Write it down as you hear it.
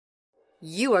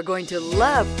You are going to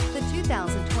love the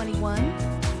 2021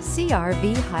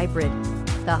 CR-V Hybrid.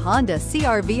 The Honda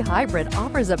CR-V Hybrid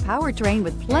offers a powertrain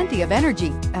with plenty of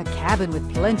energy, a cabin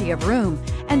with plenty of room,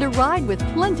 and a ride with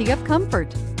plenty of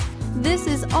comfort. This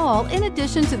is all in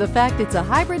addition to the fact it's a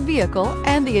hybrid vehicle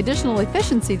and the additional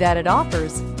efficiency that it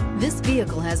offers. This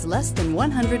vehicle has less than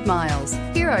 100 miles.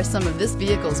 Here are some of this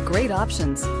vehicle's great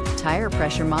options: tire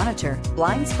pressure monitor,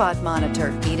 blind spot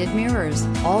monitor, heated mirrors,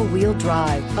 all-wheel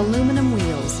drive, aluminum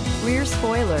wheels, rear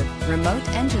spoiler, remote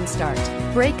engine start,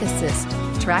 brake assist,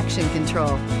 traction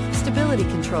control, stability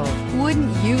control.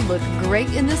 Wouldn't you look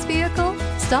great in this vehicle?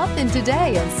 Stop in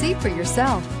today and see for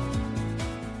yourself.